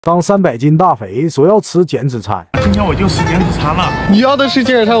当300斤大肥说要吃减脂餐，今天我就吃减脂餐了。你要的是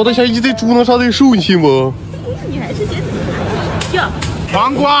减脂餐，我都想一直猪能上这瘦，你信不？你还是减脂餐呀？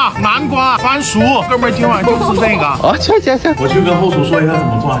黄瓜、南瓜、番薯，哥们儿今晚就吃这个。啊，行。我去跟后厨说一下怎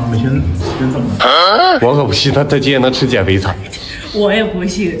么做，你们先怎么？我可不信他今天能吃减肥餐。我也不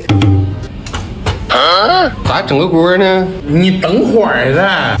信。咋整个锅呢？你等会儿的。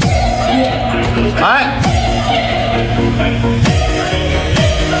哎。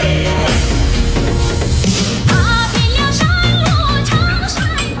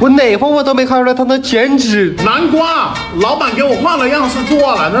我哪方我都没看出来他能减脂。南瓜，老板给我换了样式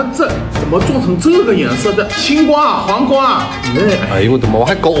做了，那这怎么做成这个颜色的？青瓜、黄瓜，哎呦我的妈，我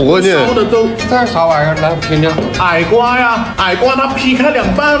还搞过呢。烧的都，这是啥玩意儿？来，我听听。矮瓜呀，矮瓜它劈开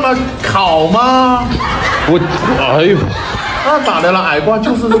2半了，烤吗？哎呦，那咋的了？矮瓜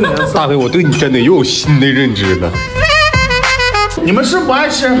就是这个颜色。大飞，我对你真的又有新的认知了。你们是不爱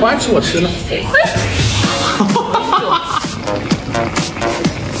吃，不爱吃我吃了。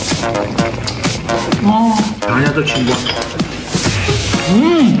哦，尝一下这青瓜，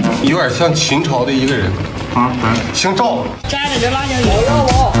有点像秦朝的一个人啊，姓赵，沾着这辣椒油。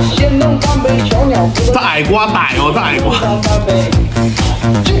这矮瓜歹哦，这矮瓜。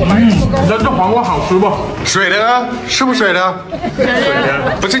这黄瓜好吃不？水的啊，是不是水的？水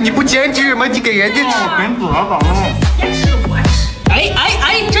的。不是你不减脂吗？你给人家吃。减脂了，咋了？别吃我吃。哎，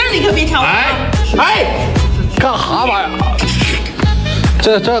这你可别挑。哎，干啥玩意儿？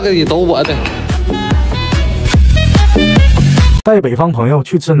这个也都我的。带北方朋友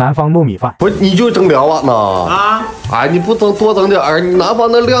去吃南方糯米饭，不是你就整2碗呐？啊！哎，你不多整点儿，南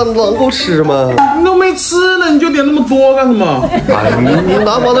方的量能够吃吗？你都没吃呢，你就点那么多干什么？哎，你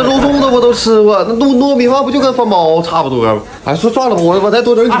南方的肉粽子我都吃过，那糯米饭不就跟饭包差不多？哎，算了吧，我再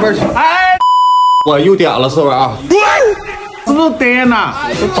多整几份去。哎，我又点了4碗啊。是不是颠了？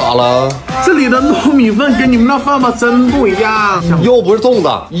这咋了？这里的糯米饭跟你们那饭吧真不一样，又不是粽子，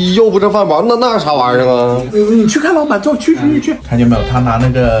又不是饭包，那是啥玩意儿啊？你去看老板做，去，看见没有？他拿那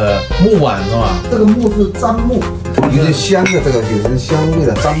个木碗是吧？这个木是樟木，有点香的，这个有点香味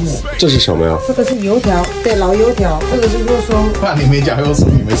的樟木。这是什么呀？这个是油条，对，老油条。这个是肉松。饭里面加肉松，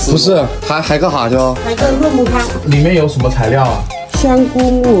你没吃？不是，还干啥去？还有肉木汤。里面有什么材料啊？香菇、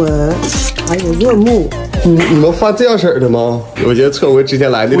木耳，还有肉木。你们饭这样式儿的吗？我觉得测回之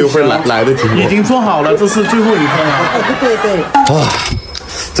前来那6份来的挺多。已经做好了，这是最后一份了。对。啊，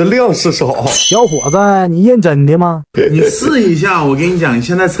这量是少。小伙子，你认真的吗？你试一下，我跟你讲，你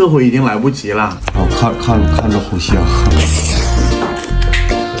现在撤回已经来不及了。哦，看着好香。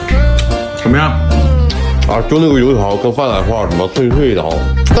怎么样？啊，就那个油条跟饭来块什么脆脆的啊。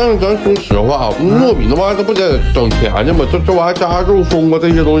但是咱说实话啊，糯米那玩意儿它不得整钱去吗？这玩意儿加肉松啊这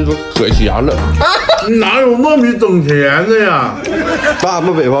些东西都可咸了。哪有糯米整钱的呀？咱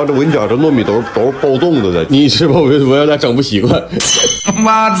们北方这我跟你讲，这糯米都是包粽子的，你吃吧，我有点整不习惯。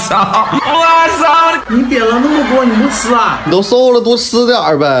我操！你点了那么多，你不吃啊？你都瘦了，多吃点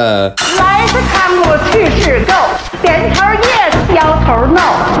呗。来是看我去吃够，点头 yes， 摇头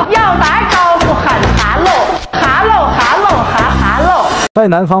no， 要打招呼喊哈喽，哈喽哈喽哈哈喽。带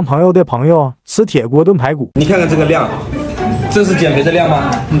南方朋友的朋友吃铁锅炖排骨，你看看这个量，这是减肥的量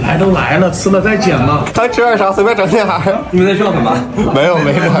吗？来都来了，吃了再减嘛。还吃点啥？随便整点儿。你们在笑什么？没有，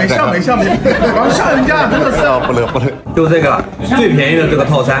没笑，光笑人家真的是。不乐。就这个最便宜的这个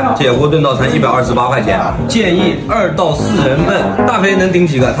套餐，铁锅炖套餐128块钱，建议2到4人份。大肥能顶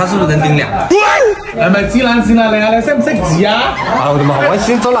几个？他是不是能顶2个？来买鸡来，来，识不识鸡啊？哎我的妈！我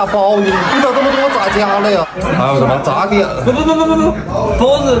寻思整俩包，你整这么多咋加了呀？哎我的妈！咋点？不，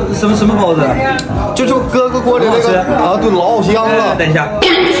包子什么包子？就搁个锅里那个啊，炖老香了。等一下，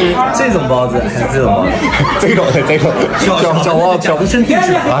是这种包子还是这种包子？这种小包讲不生地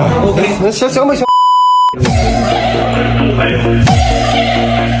是吧？OK， 那行吧行。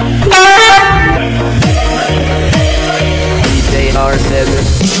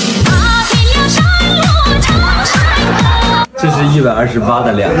这是128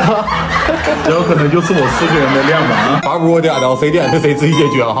的量，有可能就是我4个人的量吧啊！还不是我点的，谁点的谁自己解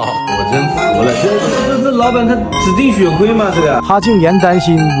决啊！我真服了，这老板他指定血亏吗？这个他竟然担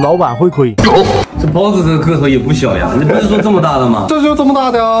心老板会亏。这包子这个个头也不小呀，你不是说这么大的吗？这就这么大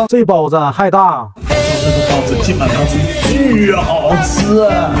的呀！这包子还大。这个包子基本上是巨好吃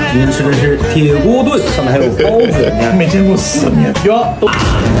啊！今天吃的是铁锅炖，上面还有包子，你看没见过世面哟！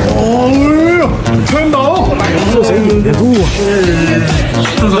哎呦，看到这谁顶得住啊？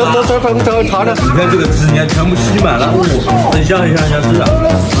这尝尝，你看这个汁，你看全部吸满了，很香，是啊。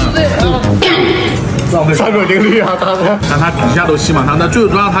三种定律啊，他是。看它底下都吸满汤，但最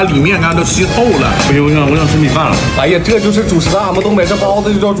主要它里面刚刚都吸透了。不行，我想吃米饭了。哎呀，这就是主食啊！我们东北这包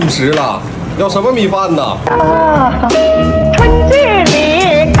子就叫主食了，要什么米饭呢？春季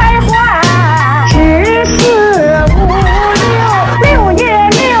里开花，14、5、6，6月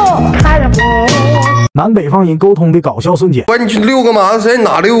6看不。南北方人沟通的搞笑瞬间。不是你去遛个嘛？谁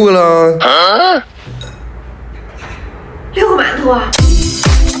哪遛个了？遛个馒头啊？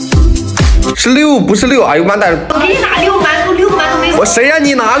是遛不是遛？哎呦妈蛋！我给你拿遛个馒头，遛个馒头没。我谁让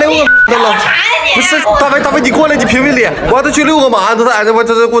你拿遛个馒头了？不是，大飞，你过来，你评评理。我让他去遛个馒头，他这我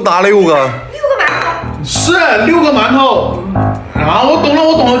给我拿6个。遛个馒头。是6个馒头。啊，我懂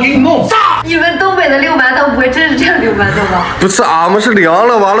了，给你弄。你们东北的遛馒头不会真是这样遛馒头吧？不是，俺们是凉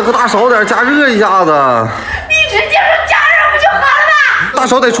了，完了搁大勺点加热一下子。你直接说加热不就好了？大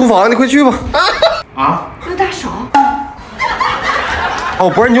勺在厨房，你快去吧。啊？用大勺。哦，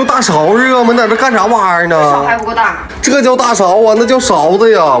不是你用大勺热吗？在这干啥玩意儿呢？勺还不够大。这叫大勺啊，那叫勺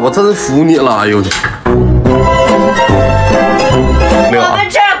子呀！我真服你了，哎呦！我们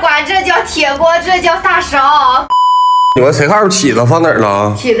这儿管这叫铁锅，这叫大勺。你们谁看着起子放哪儿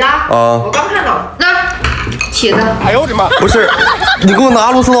了？起子啊，我刚看到了，那起子。哎呦我的妈！不是，你给我拿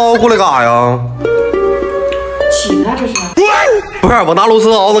螺丝刀过来干啥呀？起子这是？不是，我拿螺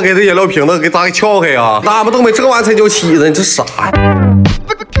丝刀子给这饮料瓶子给咋给撬开呀？那俺们东北这玩意儿才叫起子，你这啥呀？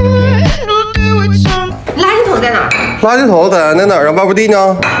垃圾桶在哪儿？垃圾桶在那哪儿啊？外屋地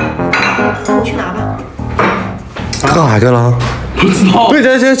呢？你去拿吧。干啥去了？不知道。对，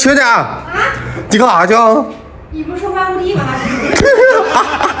这请假。啊？你干啥去啊？你不是说外屋地吗？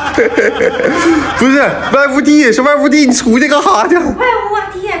不是外屋地，是外屋地，你出去干啥去？外屋啊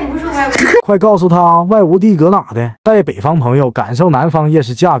地，你不是说外屋？快告诉他外屋地搁哪的，带北方朋友感受南方夜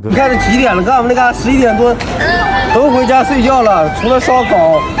市价格。你看这几点了？看我们那嘎11点多，都回家睡觉了，除了烧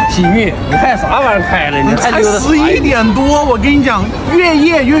烤、洗浴，你看啥玩意儿开了？你才11点多，我跟你讲，越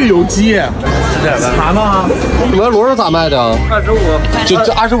夜越有机。10点了，啥呢？你们螺肉咋卖的25，就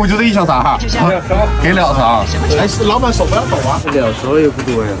这25就这一小勺，给2勺。哎，老板手不要抖啊！2勺也不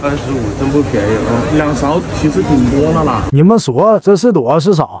多呀，25真不便宜啊！2勺其实挺多的了。你们说这是多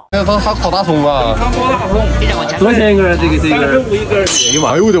是少？那他烤大葱啊！多少钱一根？这个35一根。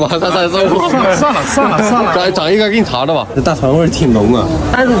哎呦我的妈！35。算了，长一根给你尝尝吧。这大肠味挺浓啊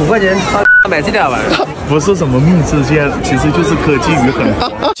！35块钱，他买这点玩意儿。不是什么秘制件，其实就是科技与狠。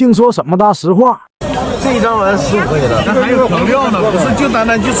净说什么大实话？这一张玩意15块钱的，那还有调料呢，不是就单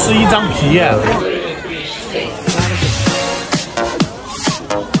单就吃一张皮。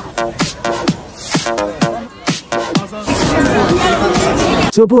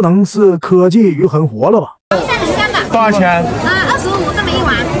这不能是科技与狠活了吧？多少钱？25这么一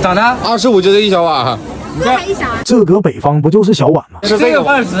碗。咋的？25就这一小碗。这还一小碗。这搁北方不就是小碗吗？是这个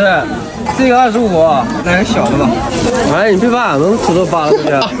20，这个25，那是小的吧？哎，你别把俺们土豆扒了出去。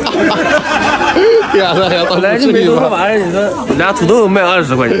本来就没多少玩意儿，你说俩土豆卖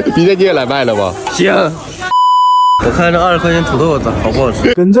20块钱，明天你也来卖了吧？行。我看这20块钱土豆咋好不好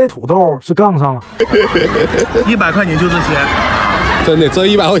吃？跟这土豆是杠上了。100块钱就这些。真的，这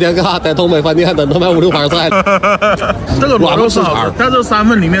100块钱干啥？在东北饭店等他卖5、6盘菜了。这个螺肉是好吃，但这3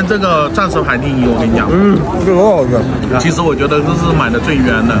份里面这个暂时排第一，我跟你讲。这很好吃。其实我觉得这是买的最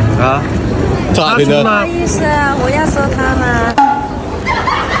冤的啊。咋的呢？不好意思，我要收他们。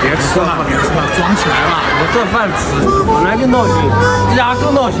别吃了，装起来了。我这饭吃，本来就闹心，这家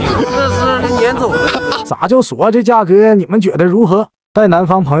更闹心，这是撵走了。咋就说这价格？你们觉得如何？带南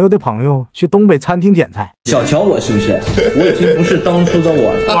方朋友的朋友去东北餐厅点菜，小瞧我是不是？我已经不是当初的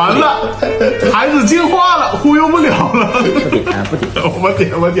我了。完了，孩子进化了，忽悠不了了。不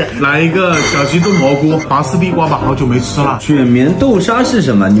点，我点，来一个小鸡炖蘑菇，拔丝地瓜吧，好久没吃了。卷棉豆沙是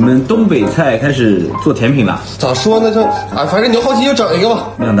什么？你们东北菜开始做甜品了？咋说呢？这反正你要好奇就整一个吧。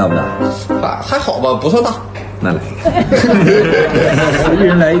量大不大？还好吧，不算大。那来，一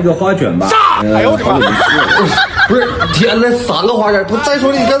人来一个花卷吧。哎呦我的妈！不是点了3个花卷，不再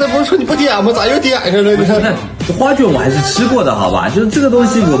说你刚才不是说你不点吗？咋又点上了？你看这花卷我还是吃过的，好吧？就是这个东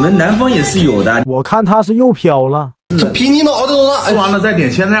西我们南方也是有的。我看他是又飘了，这比你脑袋都大。吃完了再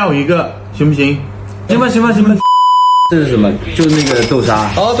点，现在有一个行不行？行吧。这是什么？就是那个豆沙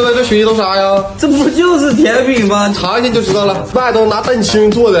啊？对，这雪衣豆沙呀，这不就是甜品吗？尝一下就知道了。外头拿蛋清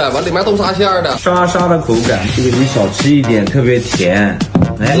做的，完里面豆沙馅的，沙沙的口感。这个你少吃一点，特别甜。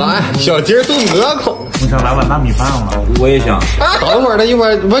来，小鸡炖鹅口。我想来碗大米饭了。我也想。等一会儿呢，一会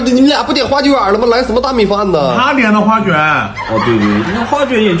儿不是你们俩不点花卷了吗？来什么大米饭呢？他点的花卷。对，那花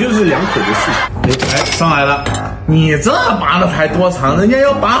卷也就是2口的事情。哎，上来了。你这拔的排多长？人家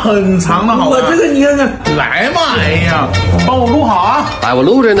要拔很长的，好吧？我这个你看看，来嘛！哎呀，帮我录好啊！哎，我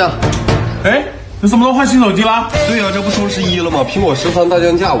录着呢。哎，你什么时候换新手机了？对呀，这不双11了吗？苹果13大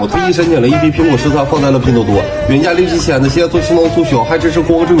降价，我特意申请了一批苹果13放在了拼多多，原价6、7千的，现在做新能促销，还支持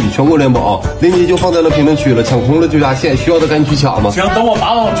光正比全国联保，链接就放在了评论区了，抢空了就下线，需要的赶紧去抢吧。行，等我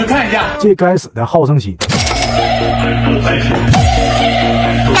拔完我去看一下。这该死的好胜心。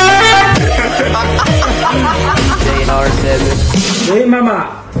喂，妈妈，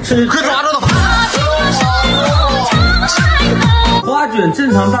是快抓住他！花卷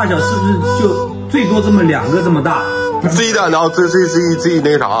正常大小是不是就最多这么2个这么大？自己点的啊，自己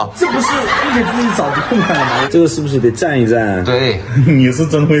那个啥。这不是不给自己找不痛快了吗？这个是不是得蘸一蘸？对，你是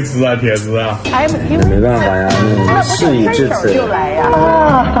真会吃啊，铁子啊！那没办法呀，事已至此。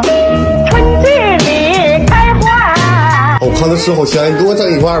春季里开花，我看那是好香，你给我整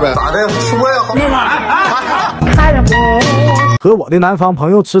一块呗。咋的？说呀，好看不。和我的南方朋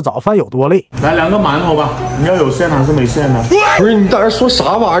友吃早饭有多累？来2个馒头吧，你要有馅还是没馅的？不是你在这说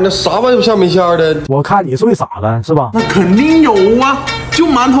啥玩意儿呢？啥玩意儿有馅没馅的？我看你睡傻了是吧？那肯定有啊，就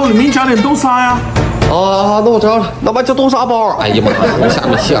馒头里面加点豆沙呀。啊，那我知道了，那玩意叫豆沙包。哎呀妈呀，我下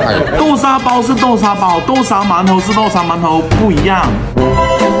面馅儿。豆沙包是豆沙包，豆沙馒头是豆沙馒头，不一样。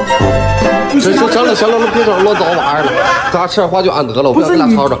行了，别整乱糟玩意儿了，咱吃点花卷得了，我不要跟俩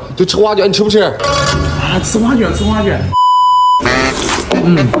吵吵，就吃花卷，你吃不吃？啊，吃花卷。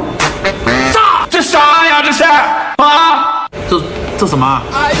这啥呀？这是啊？这什么？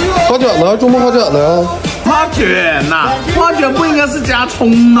花卷呢？中国花卷呢？花卷呐，花卷不应该是加葱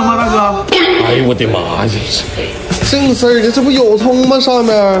的吗，大哥？哎呦我的妈呀！真事儿的，这不有葱吗？上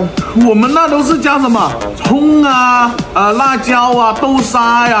面我们那都是加什么葱啊、辣椒啊、豆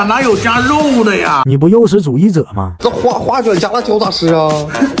沙呀，哪有加肉的呀？你不幼师主义者吗？这花卷加辣椒咋吃啊？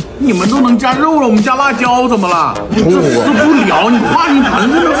你们都能加肉了，我们加辣椒怎么了？这吃不了，你花你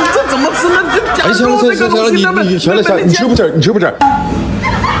盆子的这怎么吃呢？这加肉这个东西，你吃不吃？你吃不吃？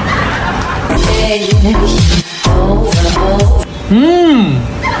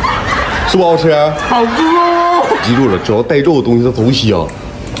是不好吃？好吃哦！记住了，只要带肉的东西它都香。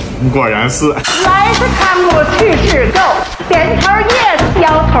果然是。来是看我去是够，点头 yes，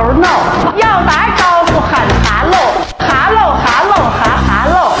 摇头 no， 要打招呼喊哈喽，哈喽哈喽哈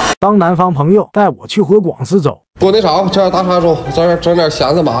喽。当南方朋友带我去回广式粥，给我那啥，吃点大碴粥，整点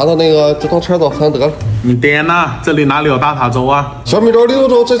咸菜麻子，那个就当吃早餐得了。你颠呐，这里哪里有大碴粥啊？小米粥、绿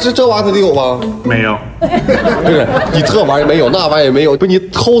豆粥，这玩意儿得有吧？没有。不是，你这玩意儿没有，那玩意儿也没有。不，你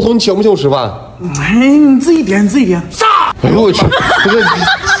偷偷你请不请我吃饭？哎，你自己点。炸！哎呦我去，不是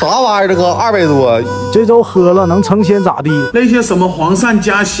啥玩意儿？这个200多，这粥喝了能成仙咋地？那些什么黄鳝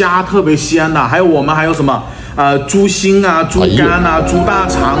加虾特别鲜的，还有什么猪心啊、猪肝啊、猪大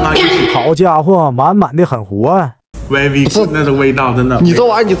肠啊，一起好家伙，满满的很活啊！那个味道真的。你这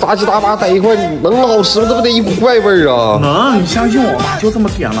玩意儿你杂七杂八在一块，你能好吃吗？这不得一股怪味儿啊！能，你相信我吧，就这么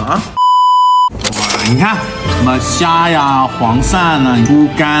点了啊。你看什么虾呀、黄鳝啊、猪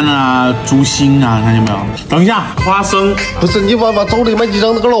肝啊、猪心啊，看见没有？等一下，花生不是你往粥里面你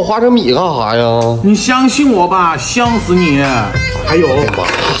扔那个老花生米干啥呀？你相信我吧，香死你！还有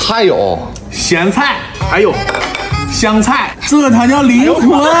咸菜，还有香菜，这才叫灵魂，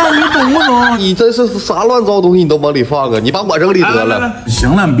你懂不懂？你这是啥乱糟东西你都往里放啊？你把我扔里得了。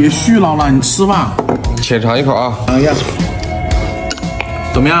行了，你别絮唠了，你吃吧。浅尝一口啊。哎呀。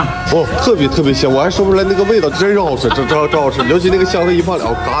怎么样？哦，特别香，我还说不出来那个味道，真是好吃，真好吃，尤其那个香菜一放了，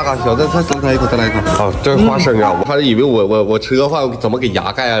嘎嘎香。再来一口，再来一口。啊，这是花生啊，我还以为我吃个饭怎么给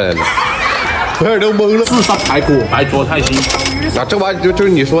牙盖下来了，有点都懵了。自杀排骨，白灼菜心。啊，这玩意就是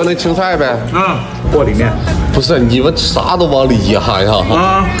你说那青菜呗。锅里面。不是你们啥都往里压呀？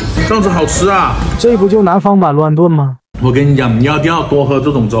啊，这样子好吃啊！这不就南方版乱炖吗？我跟你讲，你一定要多喝这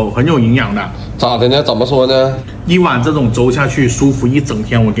种粥，很有营养的。咋的呢？怎么说呢？一碗这种粥下去，舒服一整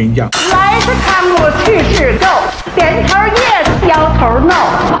天。我跟你讲，来是看我去是够，点头 yes， 摇头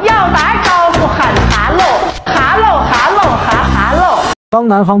no， 要打招呼喊哈喽，哈喽哈喽哈喽。当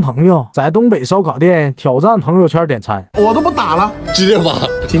南方朋友在东北烧烤店挑战朋友圈点餐，我都不打了，直接发。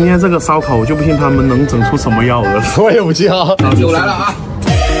今天这个烧烤，我就不信他们能整出什么幺蛾子。我也不信啊！酒来了啊！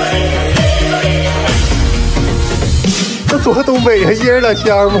这多东北呀，一人2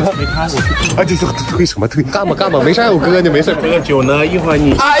箱吗？没开，我去。啊，这推什么推？干吧，没事，我哥呢，没事。这个酒呢，一会儿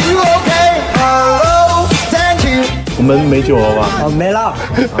你。Are you okay? Hello, thank you. 我们没酒了吧？没了。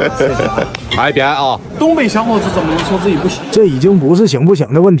谢谢啊。哎，别啊！东北小伙子怎么能说自己不行？这已经不是行不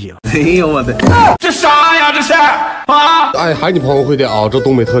行的问题了。哎呦我的，这啥呀？这是啊！哎，还是你朋友会点啊？这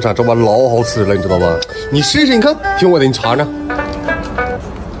东北特产，这玩意老好吃了，你知道吧？你试试，你看，听我的，你尝尝。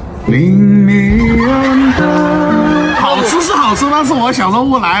好吃是好吃，但是我享受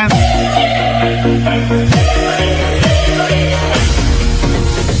不来。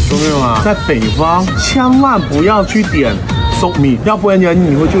朋友啊，在北方千万不要去点寿米，要不然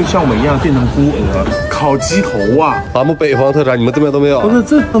你会就像我们一样变成孤儿。烤鸡头啊，咱们北方特产，你们这边都没有。不是，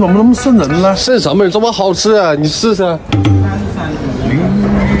这怎么那么瘆人呢？瘆什么人？这么好吃啊！你试试。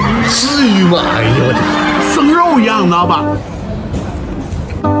至于吗？哎呦我的，生肉一样，你知道吧？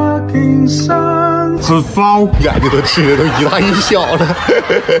很骚，眼睛都吃的都一大一小了。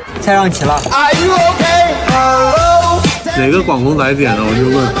菜让你起了。Are you okay? 哪个广东仔点的？我就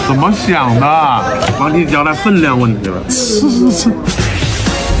问，怎么想的？忘记交代分量问题了。吃。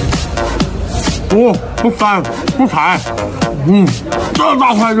哦，不翻不柴，这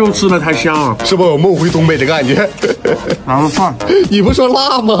大块肉吃的才香啊！是不是有梦回东北的感觉？然后饭，你不说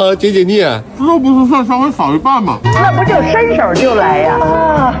辣吗？解腻。肉不是算稍微少一半吗？那不就伸手就来呀？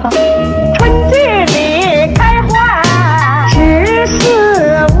春季里开花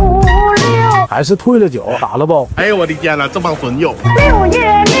，14、5、6，还是退了酒，打了包。哎呦我的天哪，这帮损友6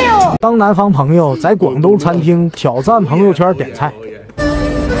月6。当南方朋友在广东餐厅挑战朋友圈点菜。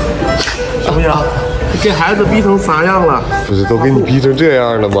什么呀？给孩子逼成啥样了？不是都给你逼成这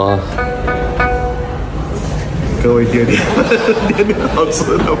样了吗？给我一点点好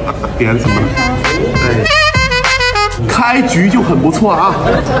吃的吧。点什么？哎，开局就很不错啊！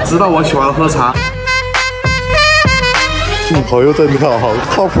知道我喜欢喝茶。你朋友真的好，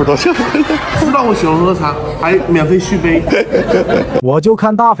靠谱到上来了。知道我喜欢喝茶，还免费续杯。我就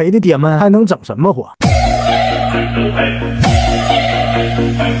看大肥的爹们还能整什么活。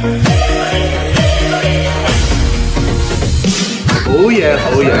侯爷，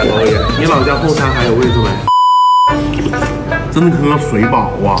你老家后山还有位置没？真的喝水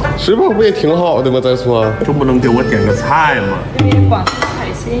饱啊！水饱不也挺好的吗？再说，就不能给我点个菜吗？广式海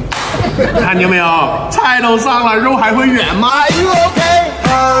鲜，看见没有？菜都上了，肉还会远吗 Are you okay?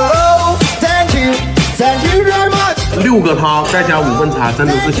 Hello, thank you very much. 6个汤再加5份茶，真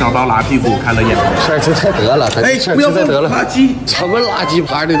的是小刀拉屁股开了眼了。吃菜得了，哎，不要吃菜得了。垃圾，什么垃圾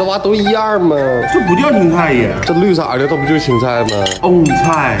盘？你他妈都一样吗？这不叫青菜耶，这绿色的，这不就是青菜吗？蕹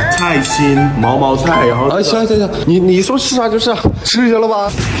菜、菜心、毛菜，然后啊，行，你说是啥就是，吃去了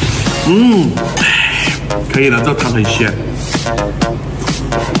吧？可以了，这汤很鲜。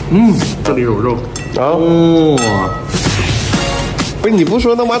这里有肉哦。不是你不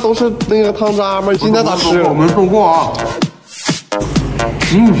说那玩意都是那个汤渣吗？今天咋吃？我们说过啊。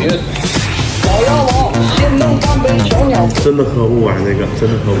真的喝不完那个，真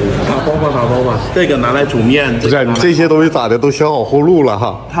的喝不完。打包吧，这个拿来煮面。不是你这些东西咋的都想好后路了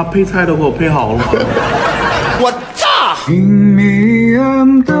哈？他配菜都给我配好了。我炸！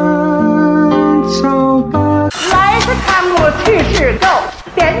来是看我去是够，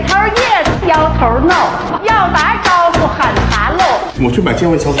点头 yes， 摇头 no， 要打招呼喊哈喽。我去买健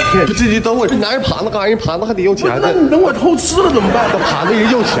胃小薯片。自己等我，这拿人盘子干，人盘子还得要钱呢。那你等我偷吃了怎么办？那盘子人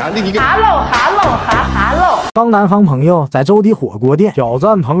要钱的，你给。哈喽。当南方朋友在周底火锅店挑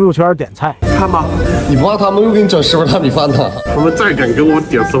战朋友圈点菜，看吧，你不怕他们又给你整10份大米饭呢？他们再敢给我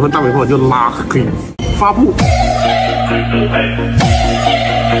点10份大米饭，我就拉黑发布。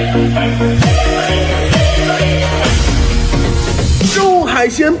肉海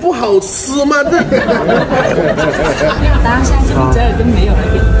鲜不好吃吗？这。当然下次你这儿就没有了，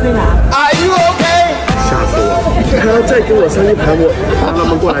给你退了。Are you okay? 吓死我了！他要再给我上一盘，我让他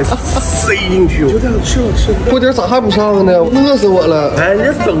们过来塞进去。就这样吃。锅底咋还不上呢？饿死我了！哎，你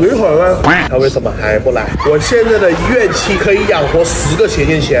等一会儿吧。他为什么还不来？我现在的怨气可以养活10个斜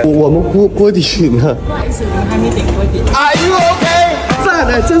线仙。我们锅底呢？不好意思，您还没点锅底。Are you okay? 赞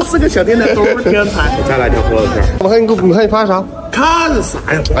的，真是个小天才，都是天才。再来条火腿片。我看你看你发啥？看啥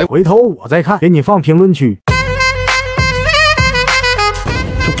呀？哎，回头我再看，给你放评论区。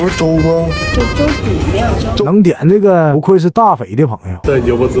这不是粥吗？粥底料。能点这个，不愧是大肥的朋友。这你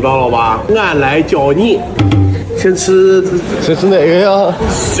就不知道了吧？俺来教你，先吃哪个呀？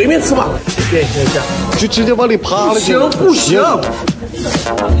随便吃吧，点一下，就直接往里趴了。行不行？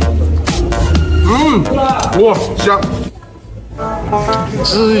哇，香。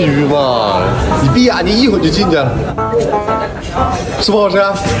至于吗？你闭眼睛一会儿就进去了，是不好吃？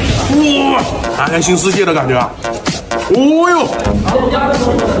哇，打开新世界的感觉啊！哦呦，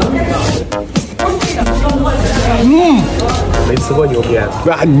没吃过牛片，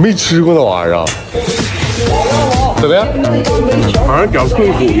啊，你没吃过那玩意儿啊？怎么样？好像嚼脆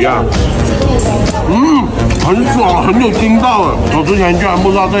骨一样。很爽，很有筋道啊！我之前居然不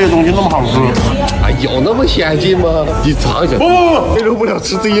知道这些东西那么好吃。哎，有那么先进吗？你尝一下。不，受不了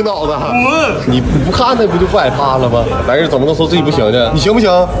吃自己脑子。你不看那不就不害怕了吗？男人怎么能说自己不行呢？你行不行？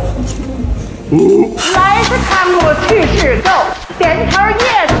来是看我去是够，点头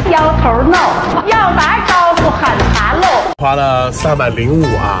yes， 摇头 no， 要打招呼喊哈哈喽。花了305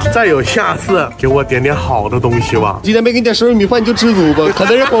啊！再有下次给我点点好的东西吧。今天没给你点生日米饭，你就知足吧。可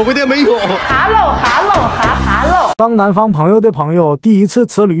能是火锅店没有。哈喽哈喽哈喽。当南方朋友的朋友第一次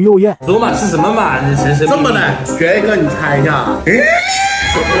吃驴肉宴，说嘛吃什么嘛？这么的，选一个你猜一下。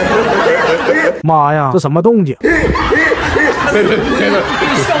妈呀，这什么动静？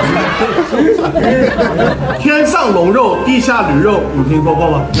天上龙肉，地下驴肉，你听说过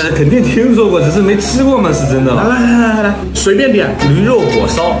吗？那肯定听说过，只是没吃过嘛，是真的了。来，随便点。驴肉火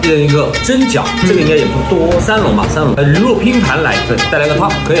烧，一人一个蒸饺，这个应该也不多，3笼吧，3笼。驴肉拼盘来一份，再来个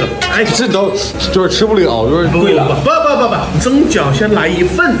汤，可以了。哎，这都就是吃不了，就是贵了。不，蒸饺先来一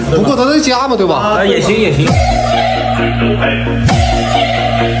份。不过咱在家嘛，对吧？也行。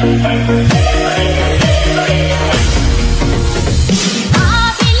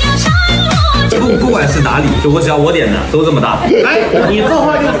不管是哪里，就我只要我点的都这么大。哎，你这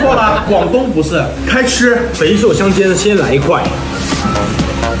话就错了，广东不是开吃，肥瘦相间，先来一块。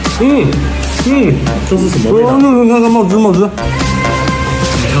这是什么味道？看冒汁。你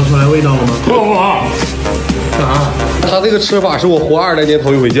尝出来味道了吗？他这个吃法是我活22年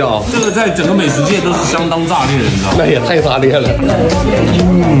头一回见啊！这个在整个美食界都是相当炸裂的，你知道吗？那也太炸裂了。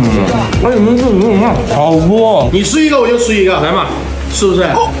哎，你们这好多，你吃一个我就吃一个，来嘛，是不是？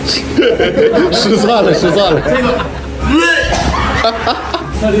失算了。这个，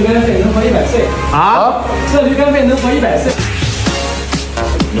这驴肝肺能活100岁啊！这驴肝肺能活100岁。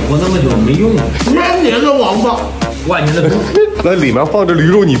你活那么久没用1000年的王八，万年的猪。那里面放着驴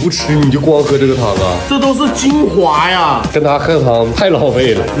肉，你不吃，你就光喝这个汤啊？这都是精华呀！跟他喝汤太浪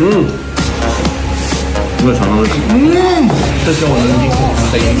费了。我尝尝。这是我能力控。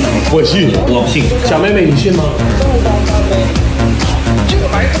我信，我不信。小妹妹，你信吗？这个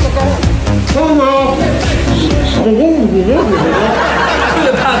白这么高，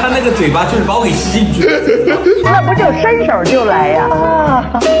这个他那个嘴巴就是把我给吸进去。那不就伸手就来呀？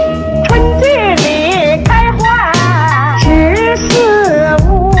春季里开花，14、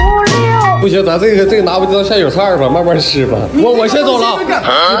5、6。不行，咱这个拿不到下酒菜吧，慢慢吃吧。我先走了，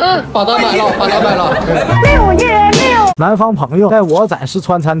把它买了。6月6。南方朋友带我展示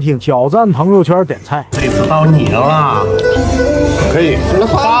川餐厅，挑战朋友圈点菜。这次到你了，可以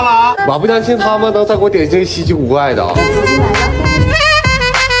发了。我不相信他们能再给我点这个稀奇古怪的啊！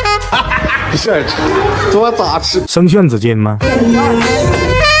是，昨晚咋吃？生炫纸巾吗？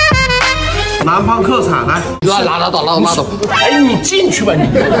南方特产来，拉倒。哎，你进去吧你。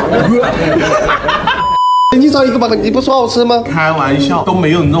你找一个吧，你不说好吃吗？开玩笑，都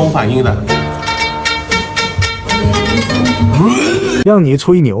没有你这种反应的。让你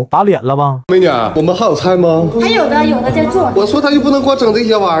吹牛，打脸了吧？美女，我们还有菜吗？还有的在做。我说他就不能给我整这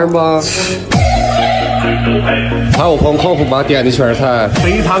些玩意儿吗？还有光靠谱吗？点的全是菜，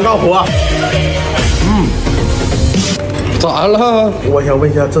肥肠高火。咋了？我想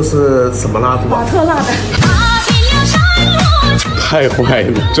问一下，这是什么辣度啊？特辣的。太坏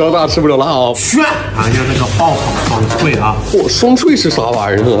了，只要大家吃不了辣啊！炫，尝一下这个爆炒双脆啊！嚯，双脆是啥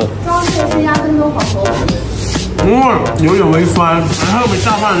玩意儿啊？双脆是鸭胗头火头。有点微酸，然后没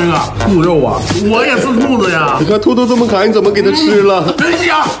下饭这个兔肉啊，我也是兔子呀。你看兔兔这么可爱，你怎么给它吃了？真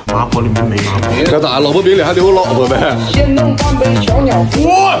香！麻婆里面没麻婆，这咋？老婆饼里还留我老婆呗？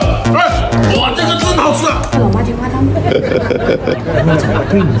哇，这个真好吃！老妈菊花汤。我怎么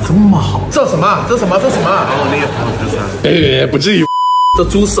对你这么好？这什么？这什么？哦，那个哎，不至于。这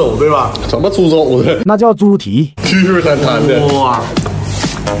猪手对吧？什么猪手的？那叫猪蹄，Q 弹弹的。哇，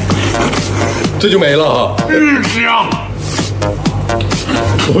这就没了。香！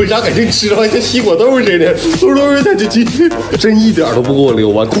我为啥感觉你吃的像西瓜豆似的？嘟它就进，真一点都不给我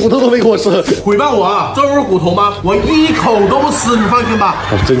留啊，骨头都没给我吃。诽谤我啊？这不是骨头吗？我一口都不吃，你放心吧。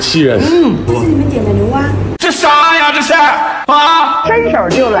真气人。这是你们点的牛蛙。这啥呀？这是啊！伸手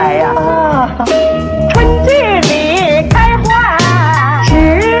就来呀！春季里开花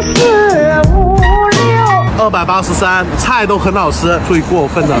，14、5、6。 283，菜都很好吃，最过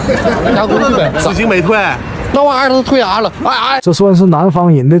分的，纸巾没退，那玩意儿都退牙了。哎，这算是南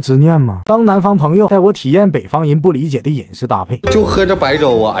方人的执念吗？当南方朋友带我体验北方人不理解的饮食搭配，就喝这白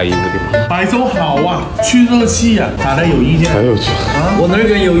粥啊！哎呦我的妈！白粥好啊，去热气呀。大家有意见？哎呦我去！我哪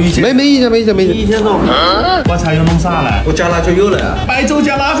个有意见？没意见。一天到晚，我才又弄啥嘞？我加辣椒油了呀。白粥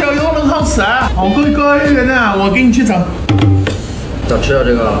加辣椒油能好吃啊？好贵人啊！我给你去整。咋吃啊？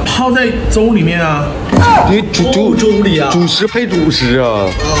这个泡在粥里面啊。你粥里啊？主食配主食啊！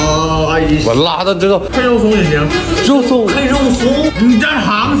哦，阿姨，我拉的这个配肉松也行。肉松配肉松，你加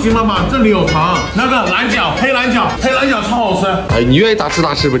糖行了吗？这里有糖。那个蓝饺配蓝饺超好吃。哎，你愿意咋吃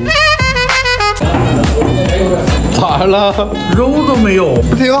咋吃吧你。咋了？肉都没有，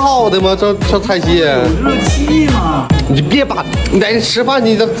不挺好的吗？这菜系。热气嘛。你别扒，你在吃饭，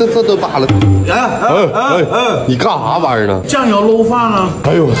你这都扒了。你干啥玩意儿呢？酱油漏饭了。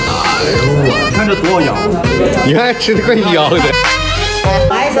哎呦，你看这多少羊？你还吃的怪香的。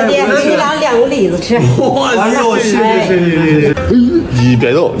来，兄弟，你俩2个栗子吃。哎呦，谢。你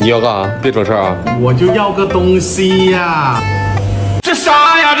别动，你要干啥？别整事啊！我就要个东西呀。这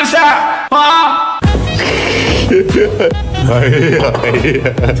啥呀？这是啊！哎呀！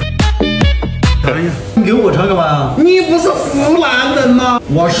你给我尝干嘛呀？你不是湖南人吗？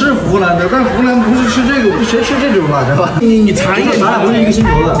我是湖南的，但湖南不是吃这个，谁吃这种辣是吧？你尝一个，咱俩不是一个星球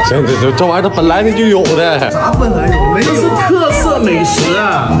的。行，这玩意儿它本来就有的。啥本来有？没有，这是特色美食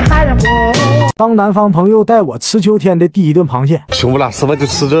啊！当南方朋友带我吃秋天的第一顿螃蟹，兄弟俩吃饭就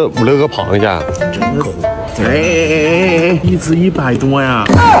吃这5、6个螃蟹，真的。哎，一只100多呀！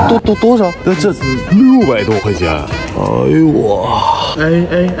多少？这600多块钱。哎呦我！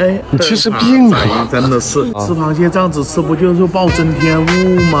哎，你这是病啊！真的是吃螃蟹这样子吃，不就是暴殄天物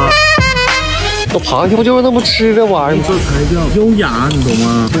吗？这螃蟹不就是那么吃的玩意儿？这才叫优雅，你懂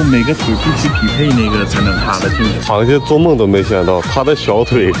吗？就每个腿必须匹配那个才能爬得进去。螃蟹做梦都没想到，它的小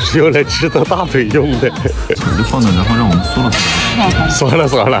腿是用来吃它大腿用的。就放那，然后让我们嗦了。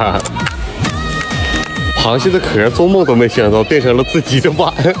算了。螃蟹的壳做梦都没想到变成了自己的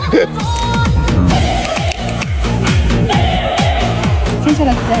碗。接下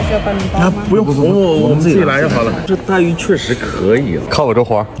来实在是要帮你包吗？不用，我们自己来就好了。这待遇确实可以啊！看我这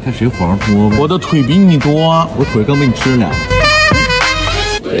花，看谁黄多。我的腿比你多，我腿刚被你吃了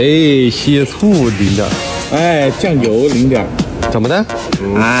2个。哎，蟹醋淋点，哎，酱油淋点，怎么的？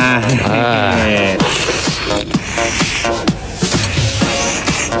哎。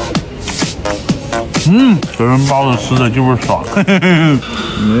这人包子吃的就是爽。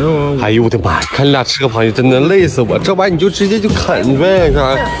没有啊！哎呦我的妈呀！看你俩吃个螃蟹真能累死我，这玩意儿你就直接就啃呗，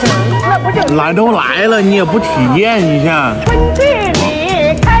啥？来都来了，你也不体验一下？春季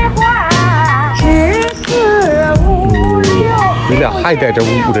里开花，14、5、6。你俩还在这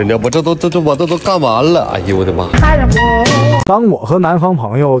捂着呢，我这都干完了。哎呦我的妈！当我和南方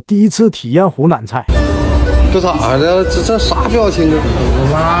朋友第一次体验湖南菜，这咋的？这啥表情啊？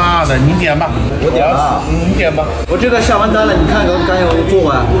辣的，你点吧。我点了，你点吧。我这个下完单了，你看刚才我做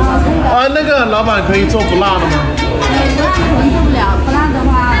完。啊，那个老板可以做不辣的吗？不辣可能做不了，不辣的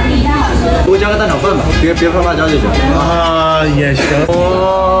话不一样好吃。给我加个蛋炒饭吧，别放辣椒就行。啊，也行。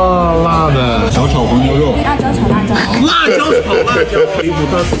哇，辣的。小炒黄牛肉。辣椒炒辣椒。辣椒炒辣椒。离谱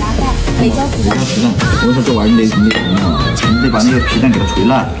的。黑椒皮蛋。我跟你说这玩意儿你得什么样？你得把那个皮蛋给它捶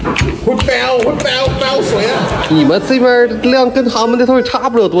烂。会爆水啊！你们这边量跟他们那头也差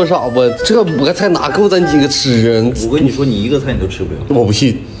不了多少吧？这5个菜哪够咱几个吃啊？我跟你说，你一个菜你都吃不了。我不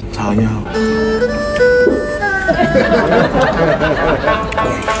信。咋样？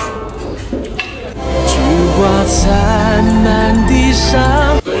挂在满地上。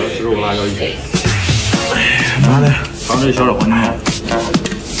我要吃肉辣椒1口。妈的，尝这小炒黄牛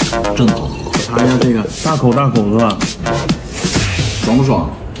肉，正好。尝一下这个，大口是吧？爽不爽？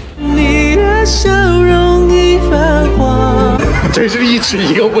你的笑容已泛黄。真是一吃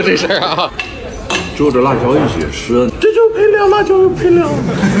一个不这事儿啊！就着辣椒一起吃，这就配料，辣椒就配料。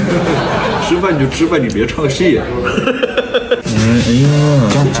吃饭就吃饭，你别唱戏。哎呀，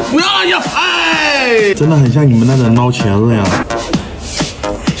不要辣椒！哎，真的很像你们那人捞茄子呀。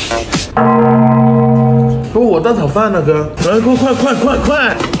不，我蛋炒饭呢，哥。来，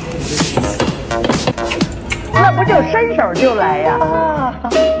快！那不就伸手就来呀？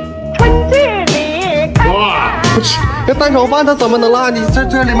春季里开花。不是，这蛋炒饭它怎么能辣？你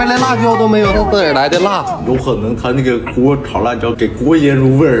这里面连辣椒都没有，它哪儿来的辣？有可能他那个锅炒辣椒给锅腌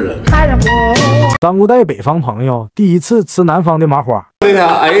入味儿了。当古代北方朋友第一次吃南方的麻花，对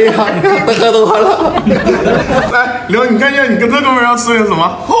呀，哎呀，都完了。来，刘，你看一下，你跟这哥们要吃点什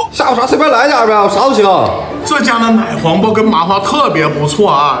么？下午茶随便来点呗，我啥都行。浙江的奶黄包跟麻花特别不错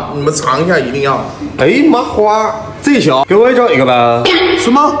啊，你们尝一下，一定要。哎，麻花这小，给我也整一个呗。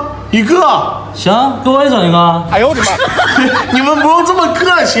什么？一个？行，给我也整一个。哎呦我的妈！你们不用这么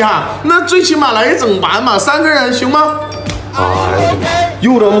客气啊，那最起码来一整盘嘛，3个人行吗？哎，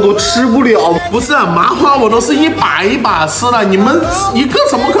又这么多吃不了。不是啊，麻花我都是一把一把吃的，你们一个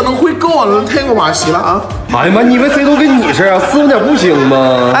怎么可能会够啊？能太过把席了啊！哎呀妈，你们谁都跟你似的，伺候点不行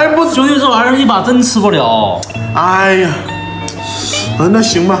吗？哎，不，兄弟，这玩意儿一把真吃不了。哎呀，那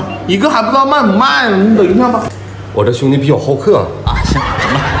行吧，一个还不知道卖不卖呢，你等一下吧。我这兄弟比较好客啊，行，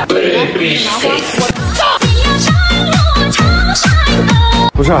整吧。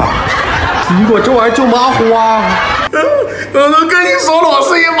不是，你给我这玩意儿叫麻花。我都跟你说了，我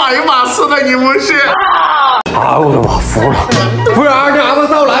是一把一把吃的，你不信？啊，我的妈，服了！服务员，你俺们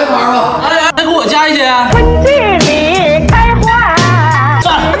再来一盘吧。哎，再给我加一些。春季里开花。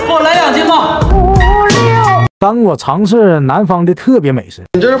算了，给我来2斤吧。当我尝试南方的特别美食，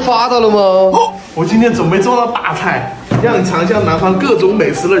你这是发达了吗？我今天准备做道大菜，让你尝一下南方各种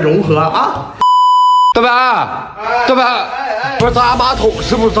美食的融合啊！大白，大白，不是咱马桶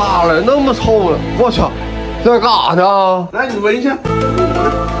是不是炸了？那么臭呢！我去，这干啥呢？来，你闻一下。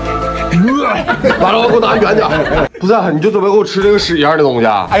完了，我给我拿远点。不是，你就准备给我吃这个屎一样的东西？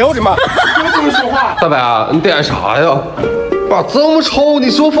哎呦我的妈！别这么说话。大白，你点啥呀？哇，这么臭！你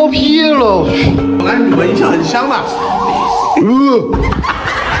是不是放屁了？来，你闻一下，很香的。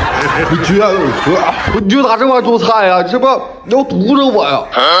你居然你就拿这玩意做菜呀？这不要毒着我呀？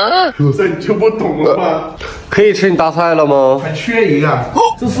这你就不懂了吗？可以吃你大菜了吗？还缺一个，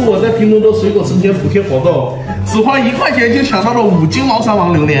这是我在拼多多水果生鲜补贴活动，只花1块钱就抢到了5斤毛山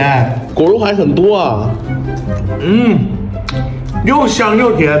王榴莲，果肉还很多啊。又香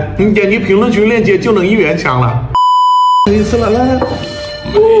又甜，你点击评论区链接就能1元抢了。可以吃了，来。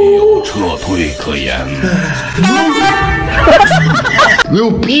没有撤退可言。你有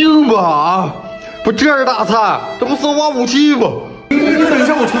病吧啊！不这是大菜，这不生化武器吗？你等一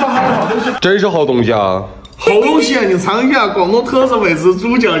下，我厨房还有好东西。真是好东西啊！好东西啊，你尝一下广东特色美食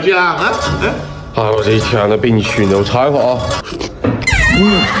猪脚姜啊！哎呦我这一天呐，被你熏的，我尝一口啊。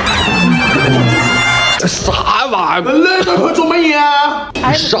啥玩意儿？那可怎么样？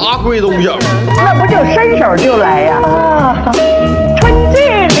啥鬼东西？那不就伸手就来呀？